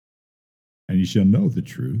and you shall know the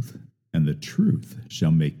truth, and the truth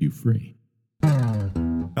shall make you free.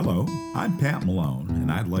 Hello, I'm Pat Malone,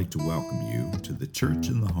 and I'd like to welcome you to the Church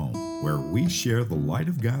in the Home, where we share the light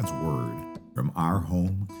of God's Word from our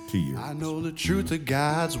home to yours. I know the truth of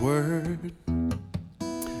God's Word,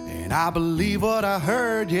 and I believe what I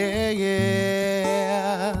heard, yeah.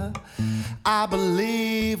 I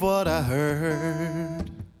believe what I heard.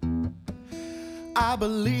 I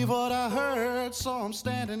believe what I heard, so I'm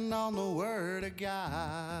standing on the Word of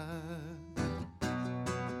God.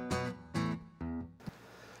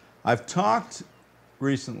 I've talked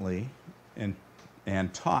recently and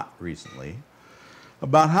taught recently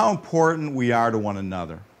about how important we are to one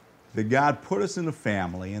another, that God put us in a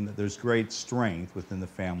family and that there's great strength within the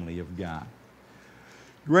family of God.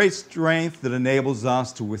 Great strength that enables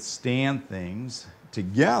us to withstand things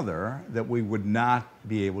together that we would not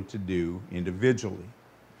be able to do individually.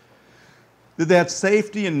 That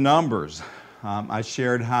safety in numbers. I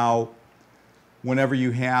shared how whenever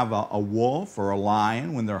you have a wolf or a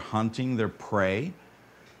lion, when they're hunting their prey,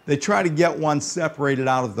 they try to get one separated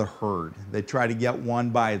out of the herd. They try to get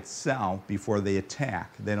one by itself before they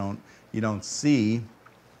attack. You don't see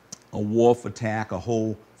a wolf attack a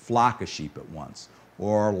whole flock of sheep at once,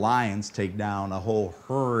 or lions take down a whole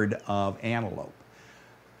herd of antelope.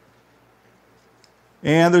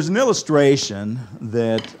 And there's an illustration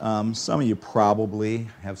that some of you probably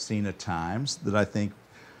have seen at times that I think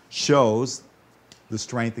shows the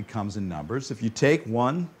strength that comes in numbers. If you take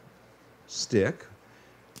one stick,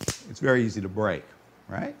 it's very easy to break,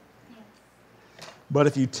 right? But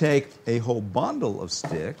if you take a whole bundle of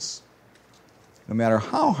sticks, no matter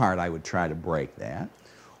how hard I would try to break that,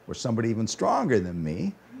 or somebody even stronger than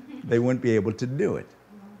me, they wouldn't be able to do it,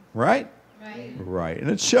 right? Right. And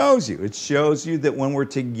it shows you that when we're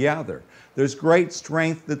together, there's great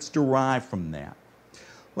strength that's derived from that.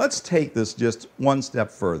 Let's take this just one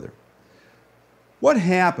step further. What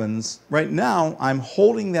happens, right now, I'm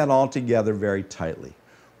holding that all together very tightly.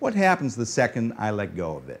 What happens the second I let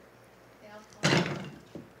go of it?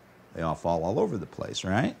 They all fall all over the place,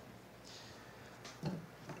 right?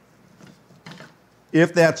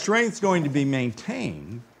 If that strength's going to be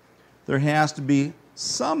maintained, there has to be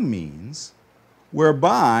some means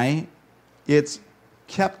whereby it's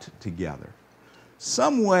kept together.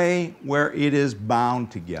 Some way where it is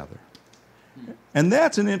bound together. And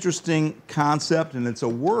that's an interesting concept, and it's a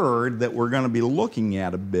word that we're going to be looking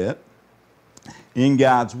at a bit in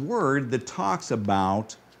God's Word that talks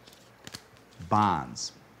about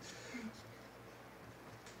bonds.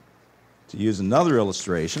 To use another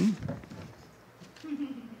illustration, we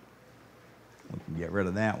can get rid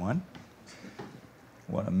of that one.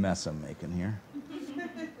 What a mess I'm making here.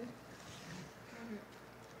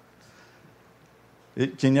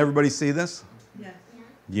 Can everybody see this? Yes.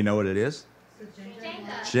 Do you know what it is?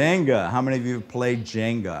 Jenga. Jenga. How many of you have played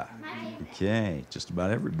Jenga? Okay, just about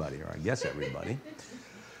everybody, or I guess everybody.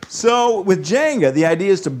 So with Jenga, the idea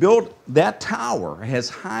is to build that tower as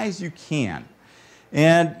high as you can.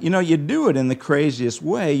 And, you do it in the craziest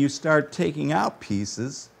way. You start taking out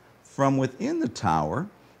pieces from within the tower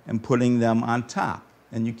and putting them on top.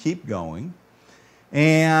 And you keep going.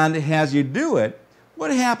 And as you do it, what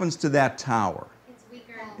happens to that tower?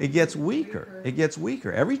 It gets weaker. It gets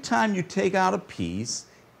weaker. Every time you take out a piece,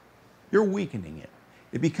 you're weakening it.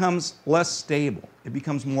 It becomes less stable. It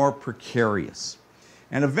becomes more precarious.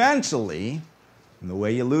 And eventually, the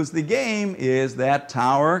way you lose the game is that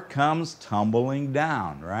tower comes tumbling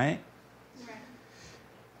down, right?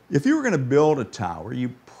 If you were going to build a tower, you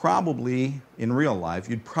probably, in real life,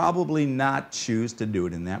 you'd probably not choose to do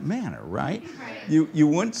it in that manner, right? You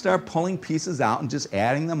wouldn't start pulling pieces out and just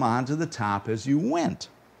adding them onto the top as you went.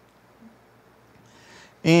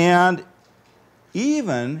 And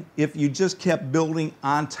even if you just kept building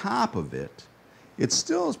on top of it, it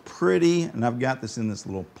still is pretty, and I've got this in this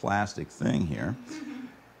little plastic thing here,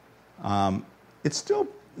 it's still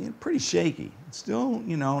pretty shaky. It's still,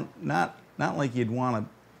 not like you'd want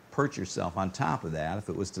to perch yourself on top of that if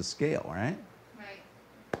it was to scale, right?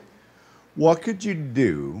 Right. What could you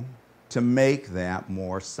do to make that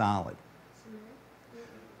more solid?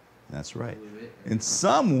 That's right. In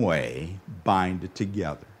some way, bind it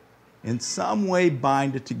together. In some way,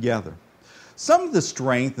 bind it together. Some of the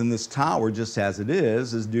strength in this tower, just as it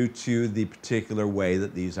is due to the particular way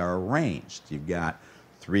that these are arranged. You've got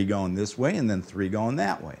 3 going this way and then 3 going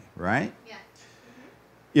that way, right? Yeah.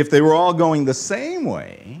 If they were all going the same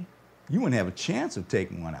way, you wouldn't have a chance of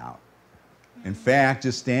taking one out. In fact,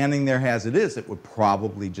 just standing there as it is, it would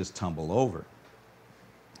probably just tumble over.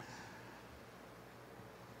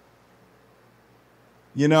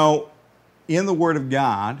 in the Word of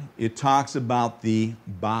God, it talks about the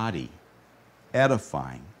body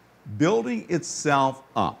edifying, building itself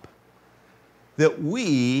up. That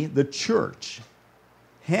we, the church,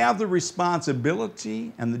 have the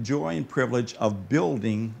responsibility and the joy and privilege of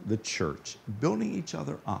building the church, building each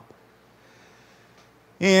other up.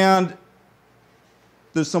 And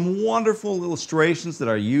there's some wonderful illustrations that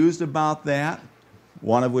are used about that,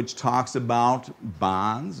 one of which talks about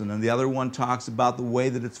bonds, and then the other one talks about the way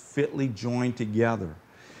that it's fitly joined together.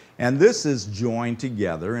 And this is joined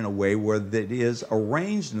together in a way where it is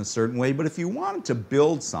arranged in a certain way, but if you wanted to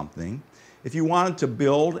build something, if you wanted to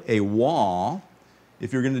build a wall,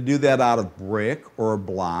 if you're going to do that out of brick or a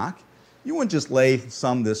block, you wouldn't just lay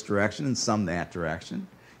some this direction and some that direction.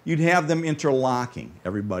 You'd have them interlocking.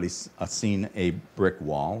 Everybody's seen a brick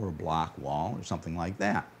wall or a block wall or something like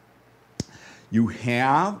that. You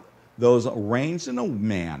have those arranged in a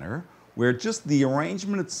manner where just the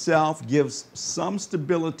arrangement itself gives some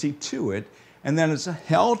stability to it, and then it's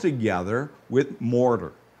held together with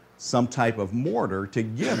mortar, some type of mortar to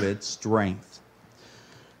give it strength.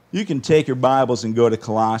 You can take your Bibles and go to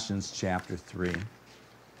Colossians chapter 3.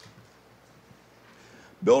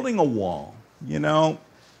 Building a wall. You know,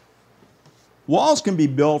 walls can be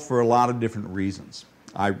built for a lot of different reasons.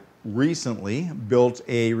 I recently built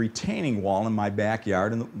a retaining wall in my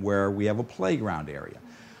backyard where we have a playground area.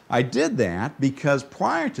 I did that because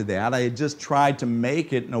prior to that I had just tried to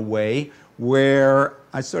make it in a way where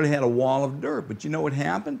I sort of had a wall of dirt. But you know what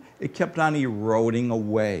happened? It kept on eroding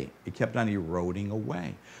away. It kept on eroding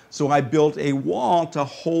away. So I built a wall to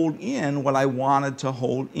hold in what I wanted to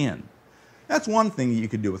hold in. That's one thing that you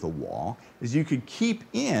could do with a wall, is you could keep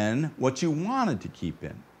in what you wanted to keep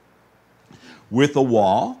in. With a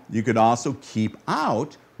wall, you could also keep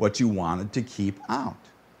out what you wanted to keep out.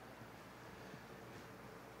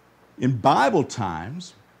 In Bible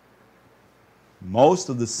times, most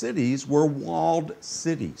of the cities were walled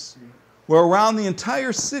cities, where around the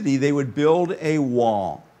entire city they would build a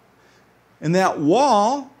wall. And that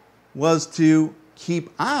wall was to keep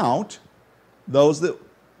out those that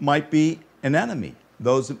might be an enemy,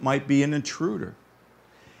 those that might be an intruder.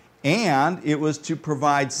 And it was to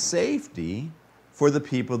provide safety for the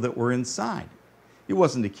people that were inside. It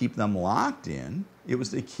wasn't to keep them locked in, it was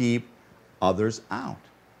to keep others out.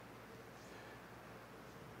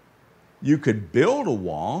 You could build a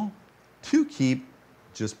wall to keep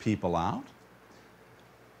just people out,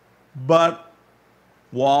 but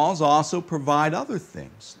walls also provide other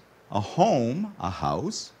things. A home, a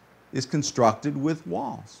house, is constructed with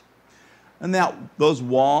walls. And those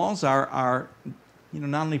walls are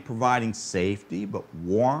not only providing safety, but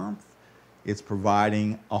warmth. It's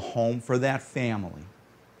providing a home for that family.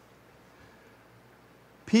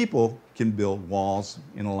 People can build walls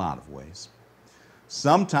in a lot of ways.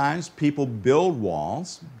 Sometimes people build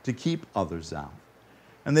walls to keep others out.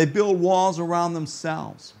 And they build walls around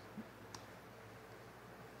themselves.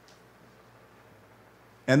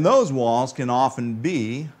 And those walls can often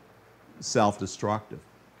be self-destructive.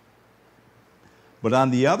 But on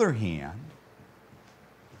the other hand,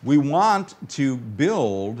 we want to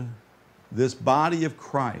build this body of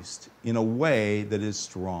Christ in a way that is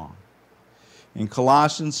strong. In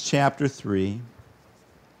Colossians chapter 3,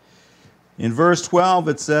 in verse 12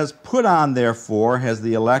 it says, "Put on therefore as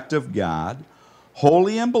the elect of God,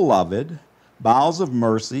 holy and beloved, bowels of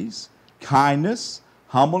mercies, kindness,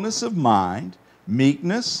 humbleness of mind,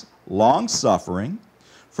 meekness, long-suffering,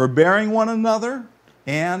 forbearing one another,"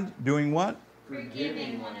 and doing what?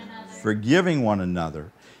 Forgiving one another. Forgiving one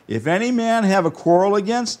another. "If any man have a quarrel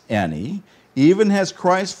against any, even as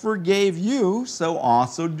Christ forgave you, so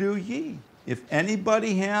also do ye." If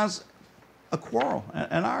anybody has a quarrel,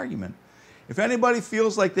 an argument, if anybody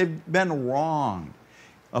feels like they've been wronged,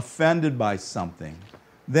 offended by something,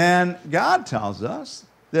 then God tells us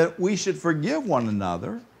that we should forgive one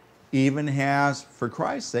another, even as, for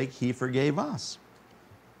Christ's sake, He forgave us.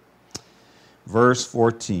 Verse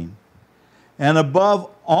 14, "And above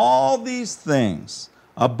all these things,"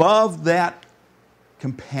 above that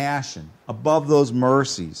compassion, above those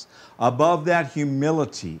mercies, above that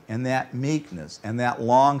humility and that meekness and that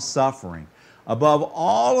long-suffering, above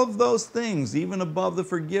all of those things, even above the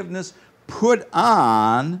forgiveness, put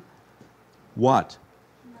on what?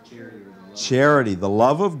 Charity, the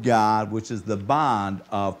love of God, which is the bond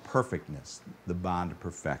of perfectness, the bond of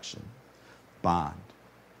perfection. Bond.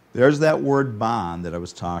 There's that word bond that I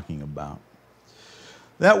was talking about.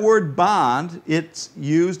 That word bond, it's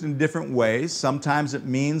used in different ways. Sometimes it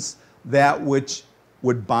means that which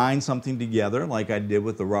would bind something together, like I did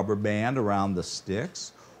with the rubber band around the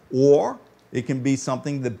sticks. Or it can be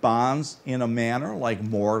something that bonds in a manner like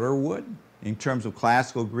mortar would. In terms of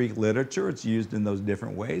classical Greek literature, it's used in those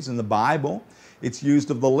different ways. In the Bible, it's used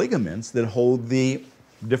of the ligaments that hold the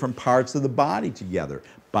different parts of the body together,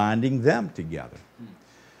 binding them together.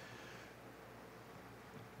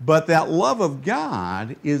 But that love of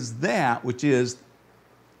God is that which is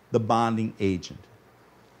the bonding agent,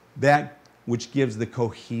 that which gives the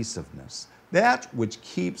cohesiveness, that which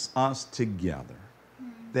keeps us together,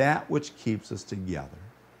 that which keeps us together.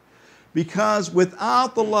 Because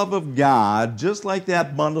without the love of God, just like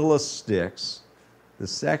that bundle of sticks, the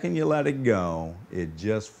second you let it go, it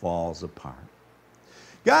just falls apart.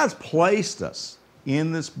 God's placed us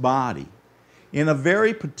in this body in a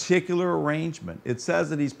very particular arrangement. It says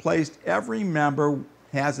that He's placed every member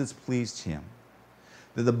as it's pleased Him,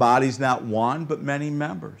 that the body's not one, but many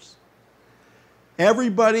members.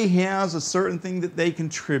 Everybody has a certain thing that they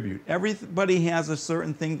contribute. Everybody has a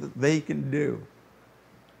certain thing that they can do.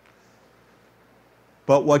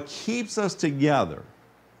 But what keeps us together,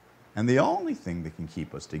 and the only thing that can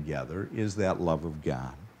keep us together, is that love of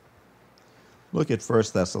God. Look at 1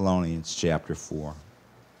 Thessalonians chapter 4.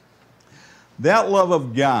 That love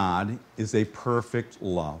of God is a perfect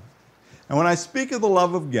love. And when I speak of the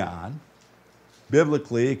love of God,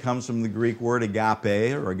 biblically it comes from the Greek word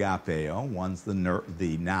agape or agapeo. One's the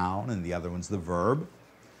noun and the other one's the verb.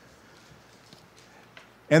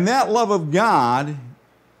 And that love of God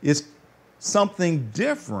is something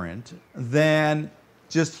different than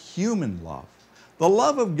just human love. The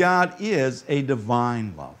love of God is a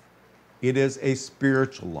divine love. It is a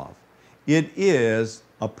spiritual love. It is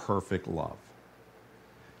a perfect love.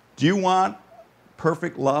 Do you want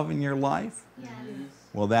perfect love in your life? Yes.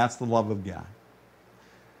 Well, that's the love of God.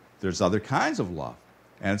 There's other kinds of love.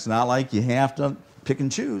 And it's not like you have to pick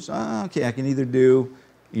and choose. Okay, I can either do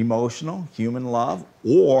emotional, human love,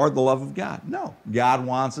 or the love of God. No, God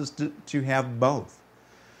wants us to have both.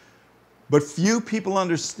 But few people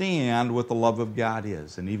understand what the love of God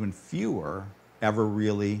is, and even fewer ever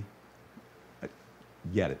really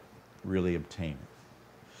get it, really obtain it.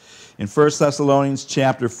 In 1 Thessalonians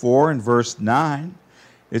chapter 4 and verse 9,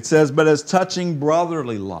 it says, but as touching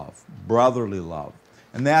brotherly love,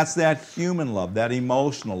 and that's that human love, that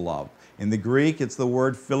emotional love. In the Greek, it's the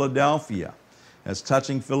word Philadelphia, as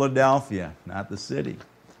touching Philadelphia, not the city.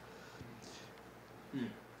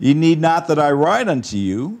 Ye need not that I write unto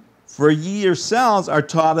you, for ye yourselves are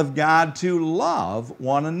taught of God to love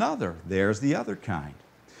one another. There's the other kind.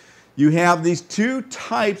 You have these two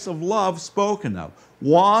types of love spoken of.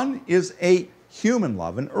 One is a human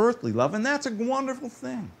love, an earthly love, and that's a wonderful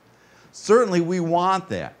thing. Certainly we want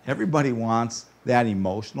that. Everybody wants that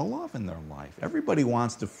emotional love in their life. Everybody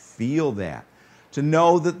wants to feel that, to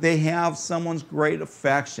know that they have someone's great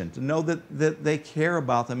affection, to know that they care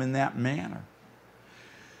about them in that manner.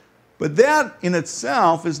 But that in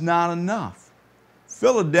itself is not enough.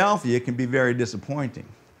 Philadelphia can be very disappointing.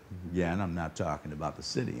 Again, I'm not talking about the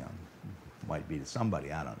city. It might be to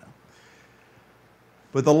somebody, I don't know.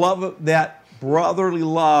 But the love of that brotherly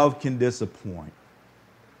love can disappoint.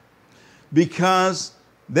 Because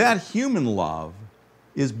that human love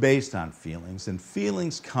is based on feelings, and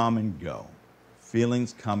feelings come and go.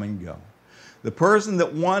 Feelings come and go. The person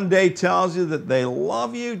that one day tells you that they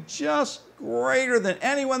love you just greater than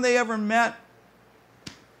anyone they ever met,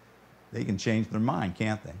 they can change their mind,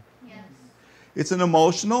 can't they? Yes. It's an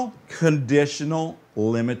emotional, conditional,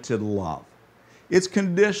 limited love. It's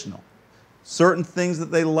conditional. Certain things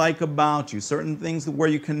that they like about you, certain things where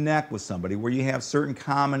you connect with somebody, where you have certain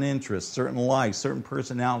common interests, certain likes, certain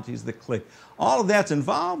personalities that click. All of that's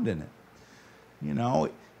involved in it. You know,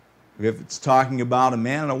 if it's talking about a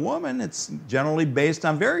man and a woman, it's generally based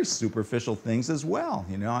on very superficial things as well.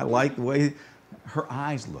 You know, I like the way her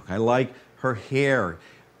eyes look. I like her hair.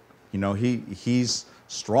 You know, he's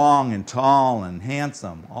strong and tall and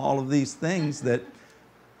handsome. All of these things that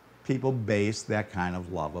people base that kind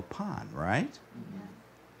of love upon, right? Yes.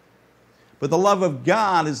 But the love of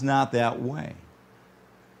God is not that way.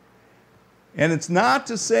 And it's not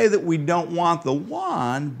to say that we don't want the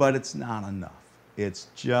one, but it's not enough. It's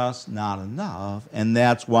just not enough. And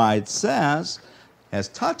that's why it says, as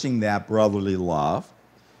touching that brotherly love,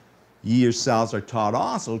 ye yourselves are taught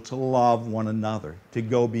also to love one another, to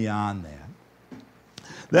go beyond that.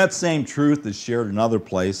 That same truth is shared in other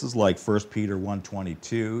places, like 1 Peter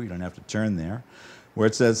 1:22. You don't have to turn there, where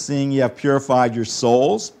it says, seeing ye have purified your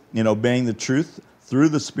souls in obeying the truth through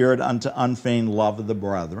the Spirit unto unfeigned love of the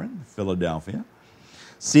brethren, Philadelphia.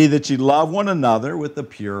 See that ye love one another with a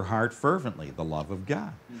pure heart fervently, the love of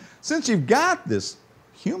God. Since you've got this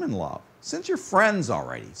human love, since you're friends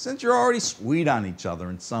already, since you're already sweet on each other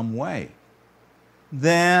in some way,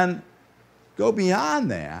 then go beyond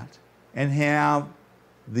that and have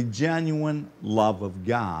the genuine love of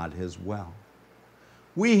God as well.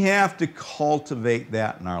 We have to cultivate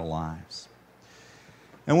that in our lives.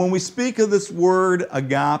 And when we speak of this word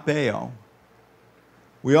agapeo,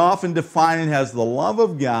 we often define it as the love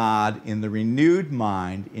of God in the renewed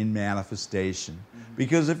mind in manifestation.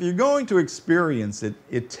 Because if you're going to experience it,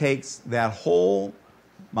 it takes that whole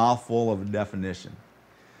mouthful of a definition.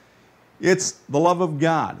 It's the love of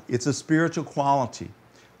God. It's a spiritual quality,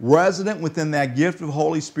 resident within that gift of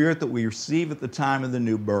Holy Spirit that we receive at the time of the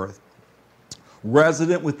new birth.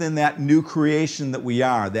 Resident within that new creation that we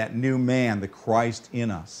are, that new man, the Christ in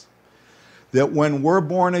us. That when we're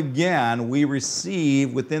born again, we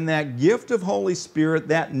receive within that gift of Holy Spirit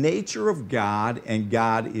that nature of God, and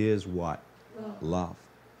God is what? Love.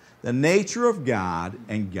 The nature of God,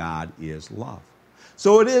 and God is love.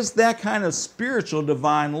 So it is that kind of spiritual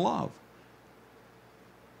divine love.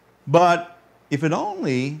 But if it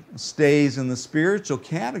only stays in the spiritual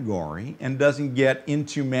category and doesn't get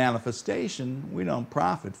into manifestation, we don't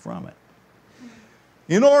profit from it.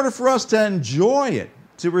 In order for us to enjoy it,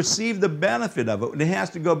 to receive the benefit of it, it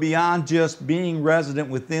has to go beyond just being resident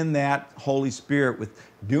within that Holy Spirit with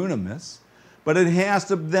dunamis, but it has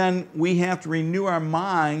to then, we have to renew our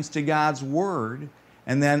minds to God's Word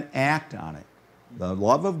and then act on it. The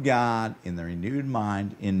love of God in the renewed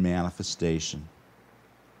mind in manifestation.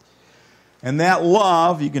 And that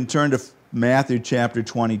love, you can turn to Matthew chapter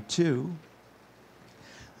 22,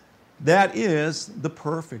 that is the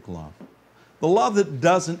perfect love. The love that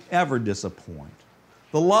doesn't ever disappoint.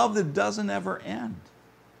 The love that doesn't ever end.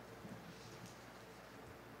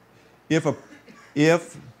 If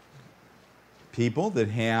people that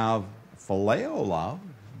have phileo love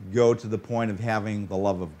go to the point of having the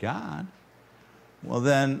love of God, well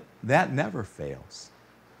then that never fails.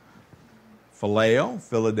 Phileo,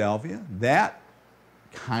 Philadelphia, that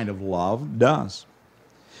kind of love does.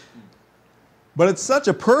 But it's such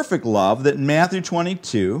a perfect love that in Matthew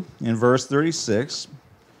 22, in verse 36,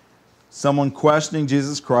 someone questioning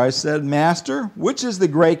Jesus Christ said, "Master, which is the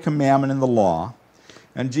great commandment in the law?"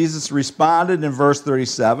 And Jesus responded in verse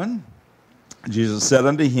 37, Jesus said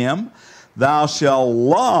unto him, "Thou shalt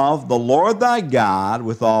love the Lord thy God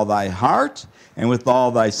with all thy heart, and with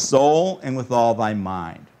all thy soul, and with all thy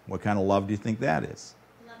mind." What kind of love do you think that is?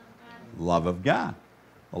 Love of God.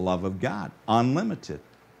 The love of God. Unlimited.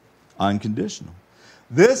 Unconditional.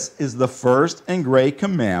 This is the first and great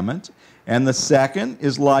commandment, and the second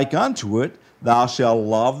is like unto it, thou shalt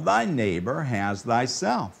love thy neighbor as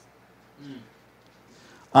thyself.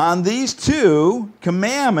 On these two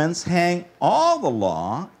commandments hang all the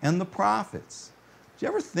law and the prophets. Did you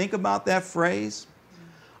ever think about that phrase?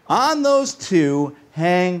 On those two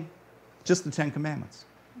hang just the 10 commandments.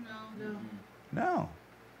 No.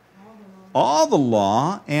 All the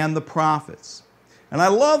law and the prophets. And I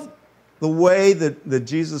love the way that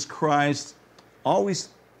Jesus Christ always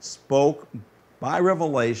spoke by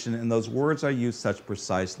revelation, and those words are used such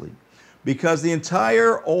precisely. Because the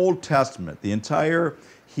entire Old Testament, the entire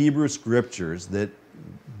Hebrew Scriptures that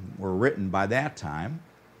were written by that time,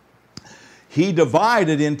 he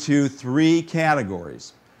divided into 3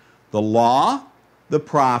 categories: the law, the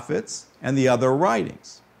prophets, and the other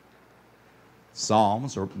writings.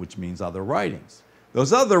 Psalms, which means other writings.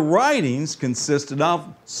 Those other writings consisted of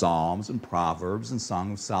Psalms and Proverbs and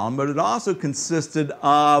Song of Solomon, but it also consisted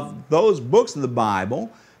of those books of the Bible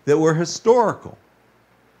that were historical.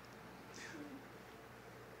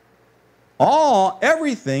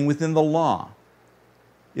 Everything within the law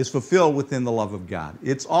is fulfilled within the love of God.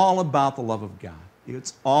 It's all about the love of God.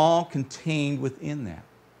 It's all contained within that.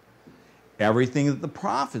 Everything that the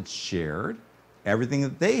prophets shared, everything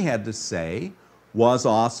that they had to say, was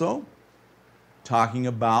also talking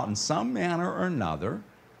about, in some manner or another,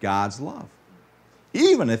 God's love.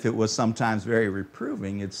 Even if it was sometimes very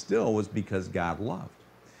reproving, it still was because God loved.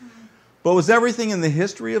 But was everything in the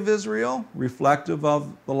history of Israel reflective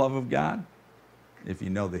of the love of God? If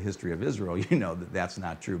you know the history of Israel, you know that that's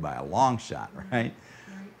not true by a long shot, right?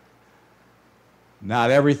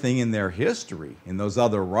 Not everything in their history, in those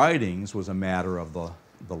other writings, was a matter of the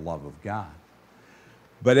love of God.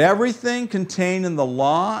 But everything contained in the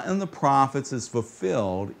law and the prophets is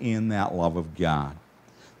fulfilled in that love of God.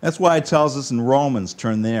 That's why it tells us in Romans,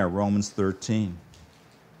 turn there, Romans 13.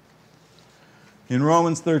 In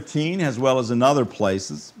Romans 13, as well as in other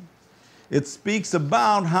places, it speaks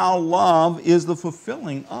about how love is the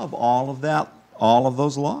fulfilling of all of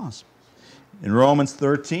those laws. In Romans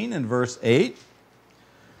 13, in verse 8,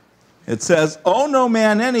 it says, "Owe no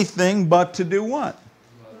man anything but to do what?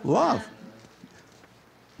 Love.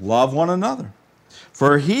 Love one another.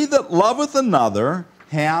 For he that loveth another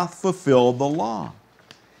hath fulfilled the law.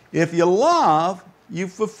 If you love,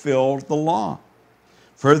 you've fulfilled the law.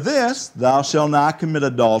 For this, thou shalt not commit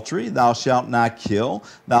adultery, thou shalt not kill,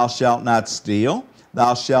 thou shalt not steal,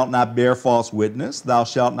 thou shalt not bear false witness, thou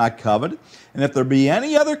shalt not covet. And if there be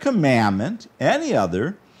any other commandment, any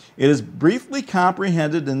other, it is briefly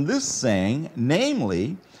comprehended in this saying,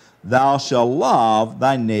 namely, thou shalt love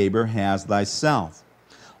thy neighbor as thyself.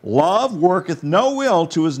 Love worketh no ill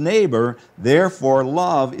to his neighbor, therefore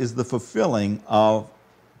love is the fulfilling of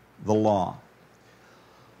the law.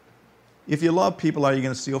 If you love people, are you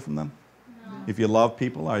going to steal from them? No. If you love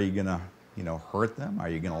people, are you going to hurt them? Are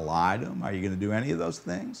you going to lie to them? Are you going to do any of those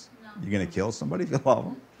things? No. You're going to kill somebody if you love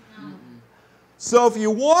them? No. So if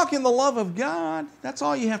you walk in the love of God, that's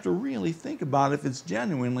all you have to really think about if it's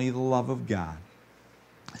genuinely the love of God.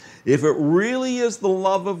 If it really is the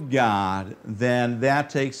love of God, then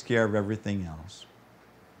that takes care of everything else.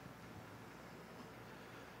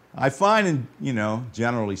 I find,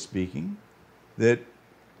 generally speaking, that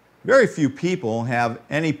very few people have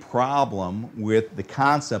any problem with the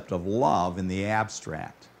concept of love in the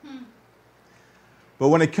abstract. But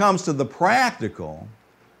when it comes to the practical,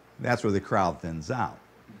 that's where the crowd thins out.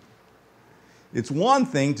 It's one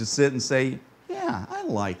thing to sit and say, yeah, I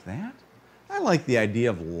like that. I like the idea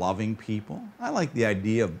of loving people. I like the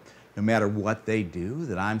idea of no matter what they do,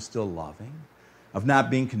 that I'm still loving, of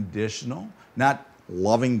not being conditional, not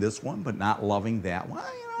loving this one, but not loving that one.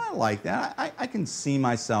 I like that. I can see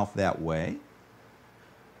myself that way.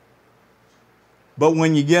 But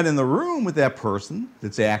when you get in the room with that person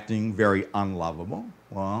that's acting very unlovable,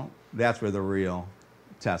 well, that's where the real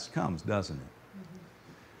test comes, doesn't it?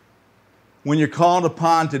 When you're called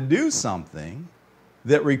upon to do something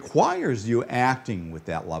that requires you acting with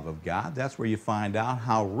that love of God, that's where you find out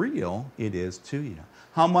how real it is to you,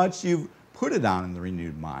 how much you've put it on in the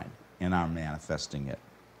renewed mind and are manifesting it.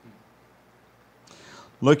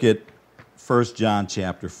 Look at 1 John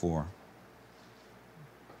chapter 4.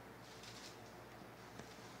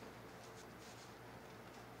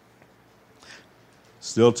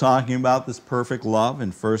 Still talking about this perfect love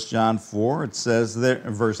in 1 John 4, it says there,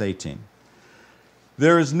 verse 18,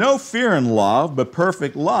 there is no fear in love, but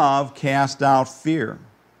perfect love cast out fear,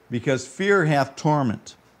 because fear hath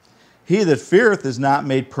torment. He that feareth is not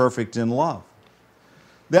made perfect in love.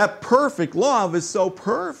 That perfect love is so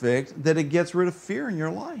perfect that it gets rid of fear in your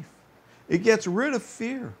life. It gets rid of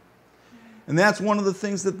fear. And that's one of the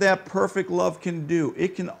things that perfect love can do.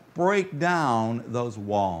 It can break down those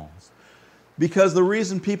walls. Because the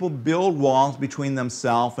reason people build walls between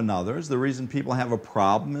themselves and others, the reason people have a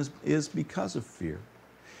problem is because of fear.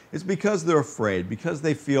 It's because they're afraid, because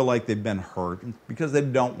they feel like they've been hurt, and because they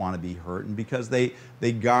don't want to be hurt, and because they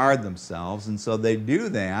guard themselves, and so they do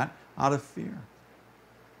that out of fear.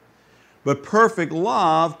 But perfect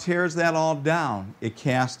love tears that all down. It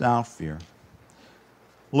casts out fear.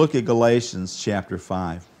 Look at Galatians chapter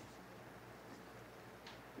 5.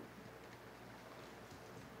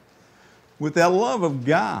 With that love of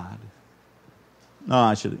God,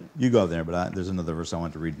 you go there, but there's another verse I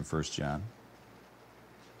want to read in 1 John.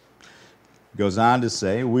 It goes on to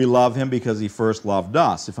say, we love him because he first loved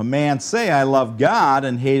us. If a man say, I love God,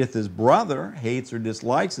 and hateth his brother, hates or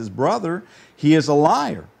dislikes his brother, he is a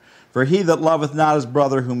liar. For he that loveth not his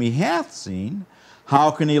brother whom he hath seen, how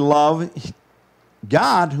can he love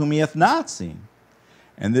God whom he hath not seen?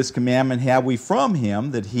 And this commandment have we from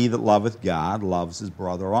him, that he that loveth God loves his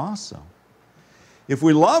brother also. If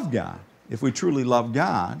we love God, if we truly love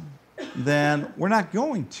God, then we're not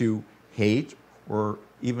going to hate or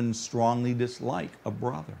even strongly dislike a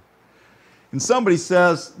brother. And somebody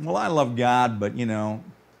says, well, I love God, but,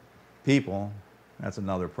 people, that's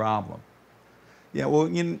another problem. Yeah, well,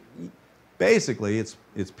 basically, it's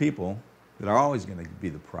people that are always going to be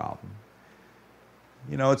the problem.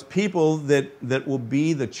 It's people that will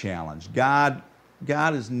be the challenge. God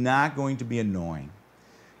is not going to be annoying.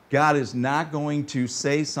 God is not going to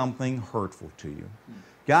say something hurtful to you.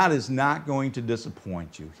 God is not going to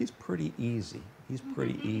disappoint you. He's pretty easy. He's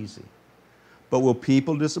pretty easy. But will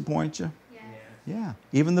people disappoint you? Yes. Yeah,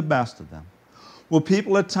 even the best of them. Will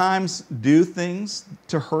people at times do things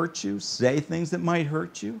to hurt you, say things that might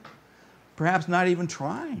hurt you? Perhaps not even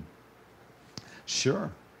trying.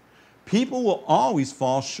 Sure. People will always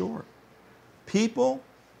fall short. People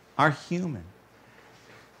are human.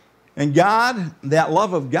 And God, that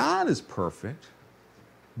love of God is perfect,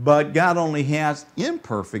 but God only has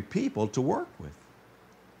imperfect people to work with.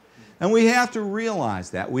 And we have to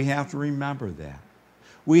realize that. We have to remember that.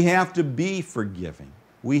 We have to be forgiving.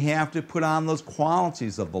 We have to put on those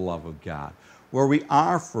qualities of the love of God, where we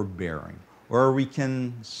are forbearing, where we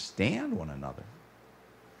can stand one another.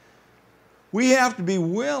 We have to be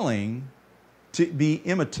willing to be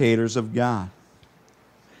imitators of God.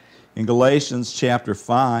 In Galatians chapter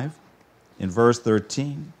 5, in verse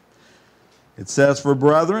 13, it says, "For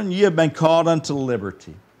brethren, ye have been called unto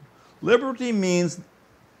liberty." Liberty means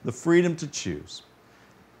the freedom to choose.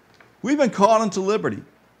 We've been called unto liberty.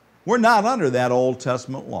 We're not under that Old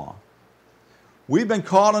Testament law. We've been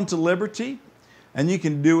called unto liberty, and you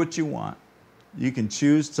can do what you want. You can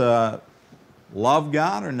choose to love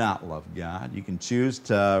God or not love God. You can choose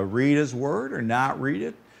to read His Word or not read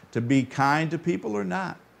it, to be kind to people or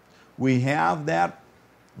not. We have that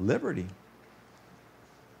liberty.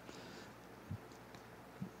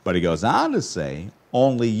 But he goes on to say,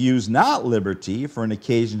 "Only use not liberty for an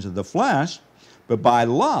occasion to the flesh, but by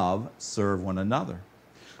love serve one another."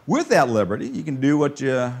 With that liberty, you can do what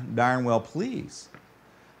you darn well please.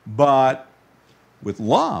 But with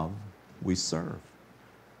love, we serve.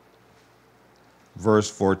 Verse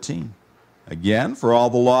 14. Again, "For all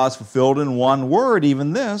the law is fulfilled in one word,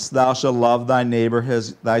 even this, thou shalt love thy neighbor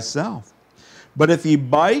as thyself. But if ye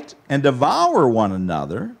bite and devour one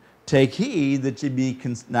another, take heed that ye be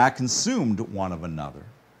not consumed one of another."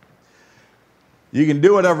 You can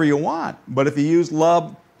do whatever you want, but if you use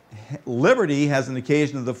liberty as an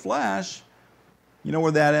occasion of the flesh, you know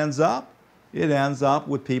where that ends up? It ends up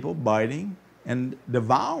with people biting and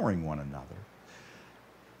devouring one another.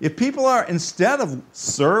 If people are, instead of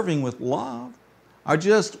serving with love, are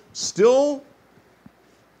just still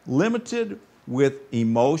limited with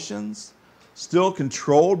emotions, still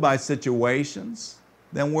controlled by situations,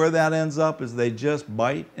 then where that ends up is they just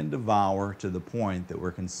bite and devour to the point that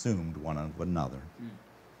we're consumed one of another.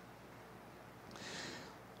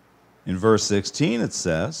 In verse 16 it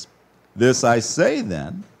says, "This I say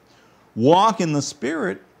then, walk in the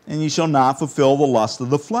Spirit, and ye shall not fulfill the lust of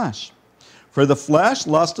the flesh. For the flesh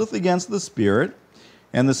lusteth against the Spirit,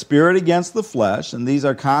 and the Spirit against the flesh, and these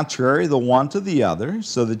are contrary the one to the other,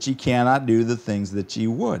 so that ye cannot do the things that ye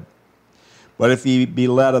would. But if ye be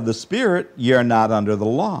led of the Spirit, ye are not under the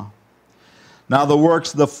law. Now the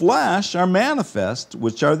works of the flesh are manifest,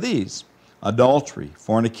 which are these: adultery,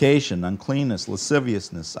 fornication, uncleanness,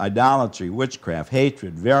 lasciviousness, idolatry, witchcraft,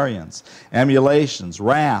 hatred, variance, emulations,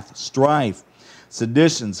 wrath, strife,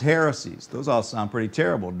 seditions, heresies." Those all sound pretty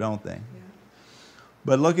terrible, don't they? Yeah.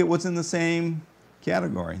 But look at what's in the same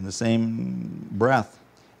category, in the same breath.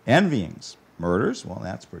 Envyings, murders, well,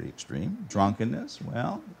 that's pretty extreme. Drunkenness,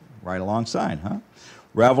 well, right alongside, huh?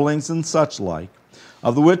 Revelings and such like.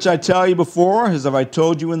 "Of the which I tell you before, as have I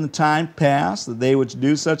told you in the time past, that they which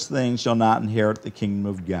do such things shall not inherit the kingdom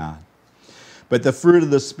of God. But the fruit of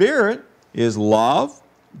the Spirit is love,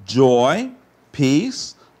 joy,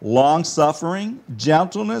 peace, long-suffering,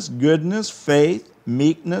 gentleness, goodness, faith,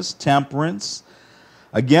 meekness, temperance.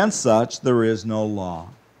 Against such there is no law."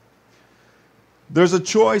 There's a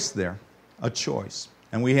choice there, a choice.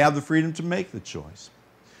 And we have the freedom to make the choice.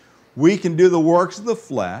 We can do the works of the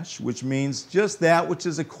flesh, which means just that which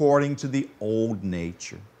is according to the old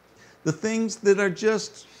nature. The things that are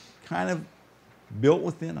just kind of built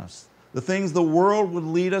within us. The things the world would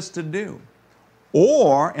lead us to do.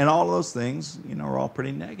 Or, and all those things, are all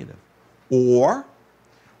pretty negative. Or,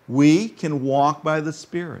 we can walk by the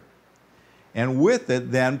Spirit. And with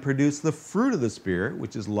it, then, produce the fruit of the Spirit,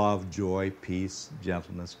 which is love, joy, peace,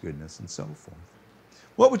 gentleness, goodness, and so forth.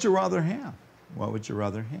 What would you rather have? What would you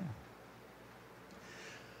rather have?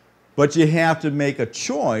 But you have to make a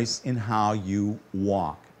choice in how you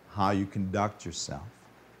walk, how you conduct yourself.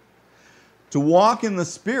 To walk in the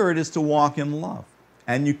Spirit is to walk in love.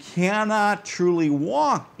 And you cannot truly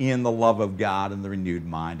walk in the love of God and the renewed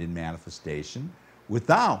mind in manifestation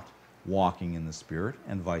without walking in the Spirit,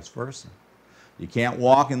 and vice versa. You can't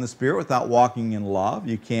walk in the Spirit without walking in love.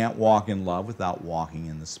 You can't walk in love without walking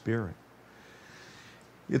in the Spirit.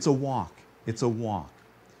 It's a walk. It's a walk.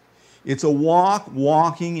 It's a walk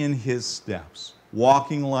walking in His steps,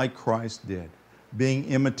 walking like Christ did, being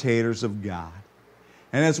imitators of God.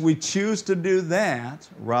 And as we choose to do that,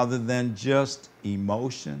 rather than just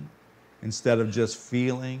emotion, instead of just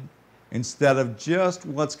feeling, instead of just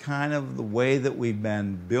what's kind of the way that we've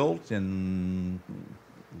been built and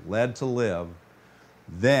led to live,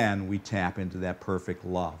 then we tap into that perfect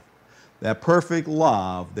love. That perfect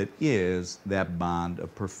love that is that bond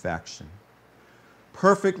of perfection.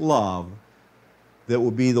 Perfect love that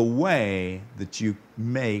will be the way that you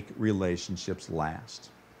make relationships last.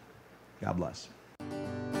 God bless you.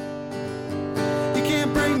 You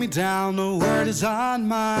can't bring me down, the word is on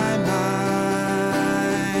my mind.